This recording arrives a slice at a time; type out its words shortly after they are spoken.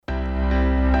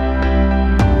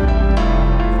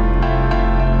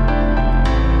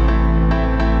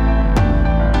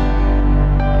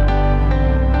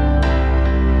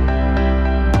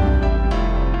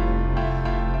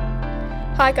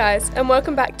Hi guys, and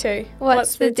welcome back to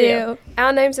What's the Deal?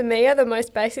 Our names are Mia, the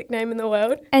most basic name in the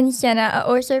world. And Sienna are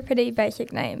also a pretty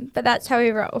basic name, but that's how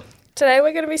we roll. Today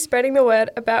we're going to be spreading the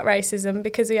word about racism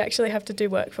because we actually have to do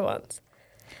work for once.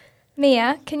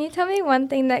 Mia, can you tell me one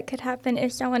thing that could happen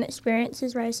if someone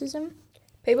experiences racism?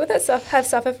 People that have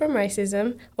suffered from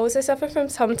racism also suffer from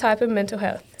some type of mental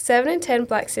health. 7 in 10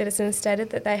 black citizens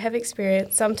stated that they have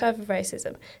experienced some type of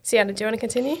racism. Sienna, do you want to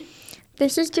continue?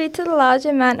 This is due to the large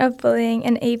amount of bullying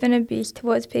and even abuse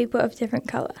towards people of different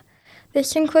colour.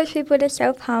 This can cause people to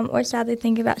self-harm or sadly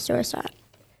think about suicide.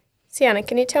 Sienna,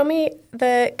 can you tell me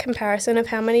the comparison of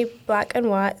how many black and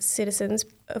white citizens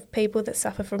of people that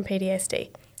suffer from PTSD?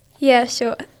 Yeah,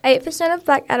 sure. 8% of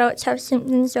black adults have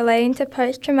symptoms relating to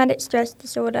post-traumatic stress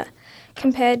disorder,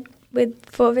 compared with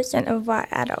 4% of white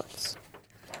adults.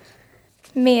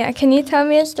 Mia, can you tell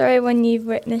me a story when you've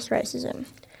witnessed racism?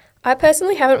 I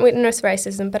personally haven't witnessed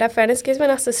racism, but our friend has given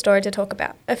us a story to talk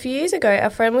about. A few years ago, our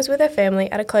friend was with her family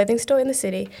at a clothing store in the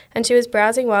city, and she was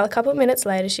browsing while a couple of minutes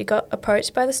later she got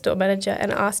approached by the store manager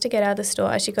and asked to get out of the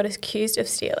store as she got accused of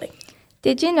stealing.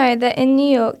 Did you know that in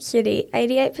New York City,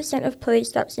 88% of police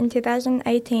stops in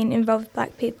 2018 involved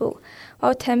black people,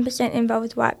 while 10%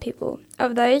 involved white people?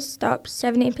 Of those stops,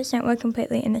 70% were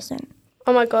completely innocent.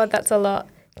 Oh my god, that's a lot.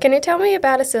 Can you tell me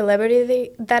about a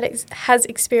celebrity that has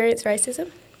experienced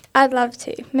racism? I'd love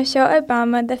to. Michelle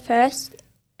Obama, the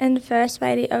first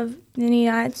lady of the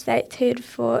United States who'd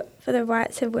fought for the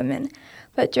rights of women.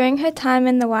 But during her time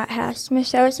in the White House,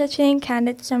 Michelle said she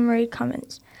encountered some rude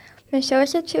comments. Michelle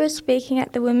said she was speaking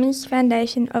at the Women's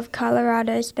Foundation of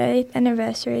Colorado's 30th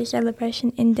anniversary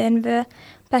celebration in Denver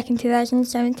back in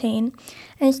 2017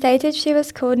 and stated she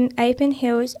was called an ape in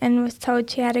heels and was told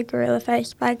she had a gorilla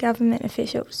face by government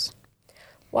officials.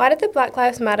 Why did the Black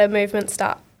Lives Matter movement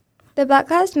start? The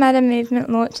Black Lives Matter movement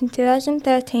launched in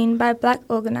 2013 by black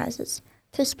organisers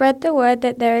to spread the word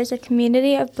that there is a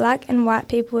community of black and white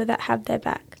people that have their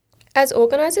back. As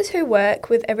organisers who work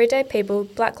with everyday people,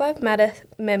 Black Lives Matter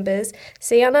members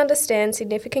see and understand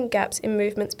significant gaps in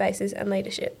movement spaces and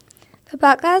leadership. The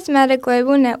Black Lives Matter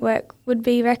global network would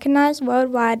be recognised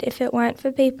worldwide if it weren't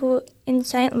for people in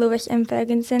St. Louis and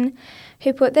Ferguson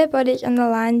who put their bodies on the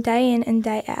line day in and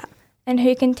day out, and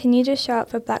who continue to show up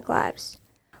for black lives.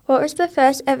 What was the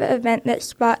first ever event that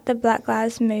sparked the Black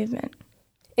Lives movement?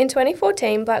 In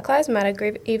 2014, Black Lives Matter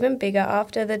grew even bigger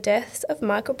after the deaths of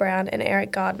Michael Brown and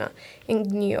Eric Gardner in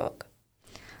New York.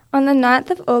 On the 9th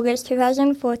of August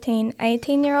 2014,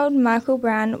 18-year-old Michael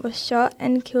Brown was shot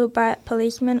and killed by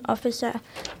policeman officer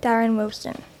Darren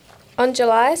Wilson. On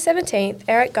July 17th,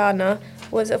 Eric Gardner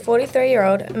was a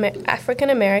 43-year-old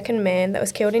African-American man that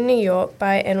was killed in New York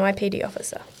by an NYPD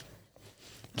officer.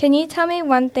 Can you tell me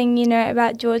one thing you know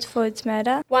about George Floyd's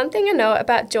murder? One thing I know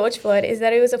about George Floyd is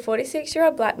that he was a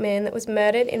 46-year-old black man that was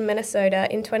murdered in Minnesota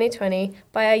in 2020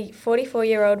 by a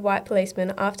 44-year-old white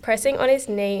policeman after pressing on his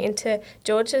knee into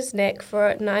George's neck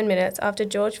for 9 minutes after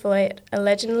George Floyd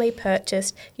allegedly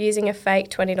purchased using a fake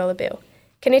 $20 bill.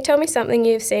 Can you tell me something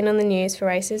you've seen on the news for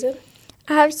racism?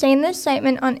 I have seen this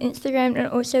statement on Instagram and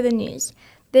also the news.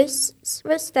 This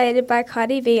was stated by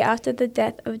Cardi B after the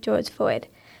death of George Floyd.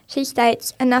 She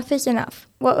states, "Enough is enough.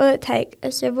 What will it take? A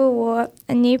civil war,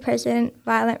 a new president,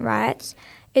 violent riots?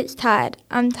 It's tired.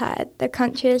 I'm tired. The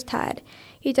country is tired.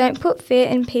 You don't put fear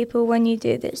in people when you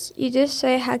do this. You just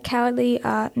show how cowardly you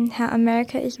are and how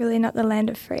America is really not the land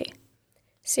of free."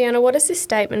 Sienna, what does this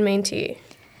statement mean to you?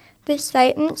 This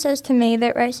statement says to me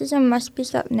that racism must be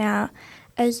stopped now,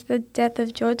 as the death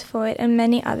of George Floyd and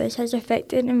many others has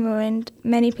affected and ruined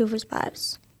many people's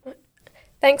lives.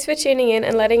 Thanks for tuning in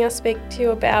and letting us speak to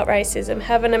you about racism.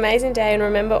 Have an amazing day and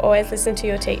remember, always listen to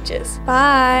your teachers.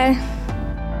 Bye.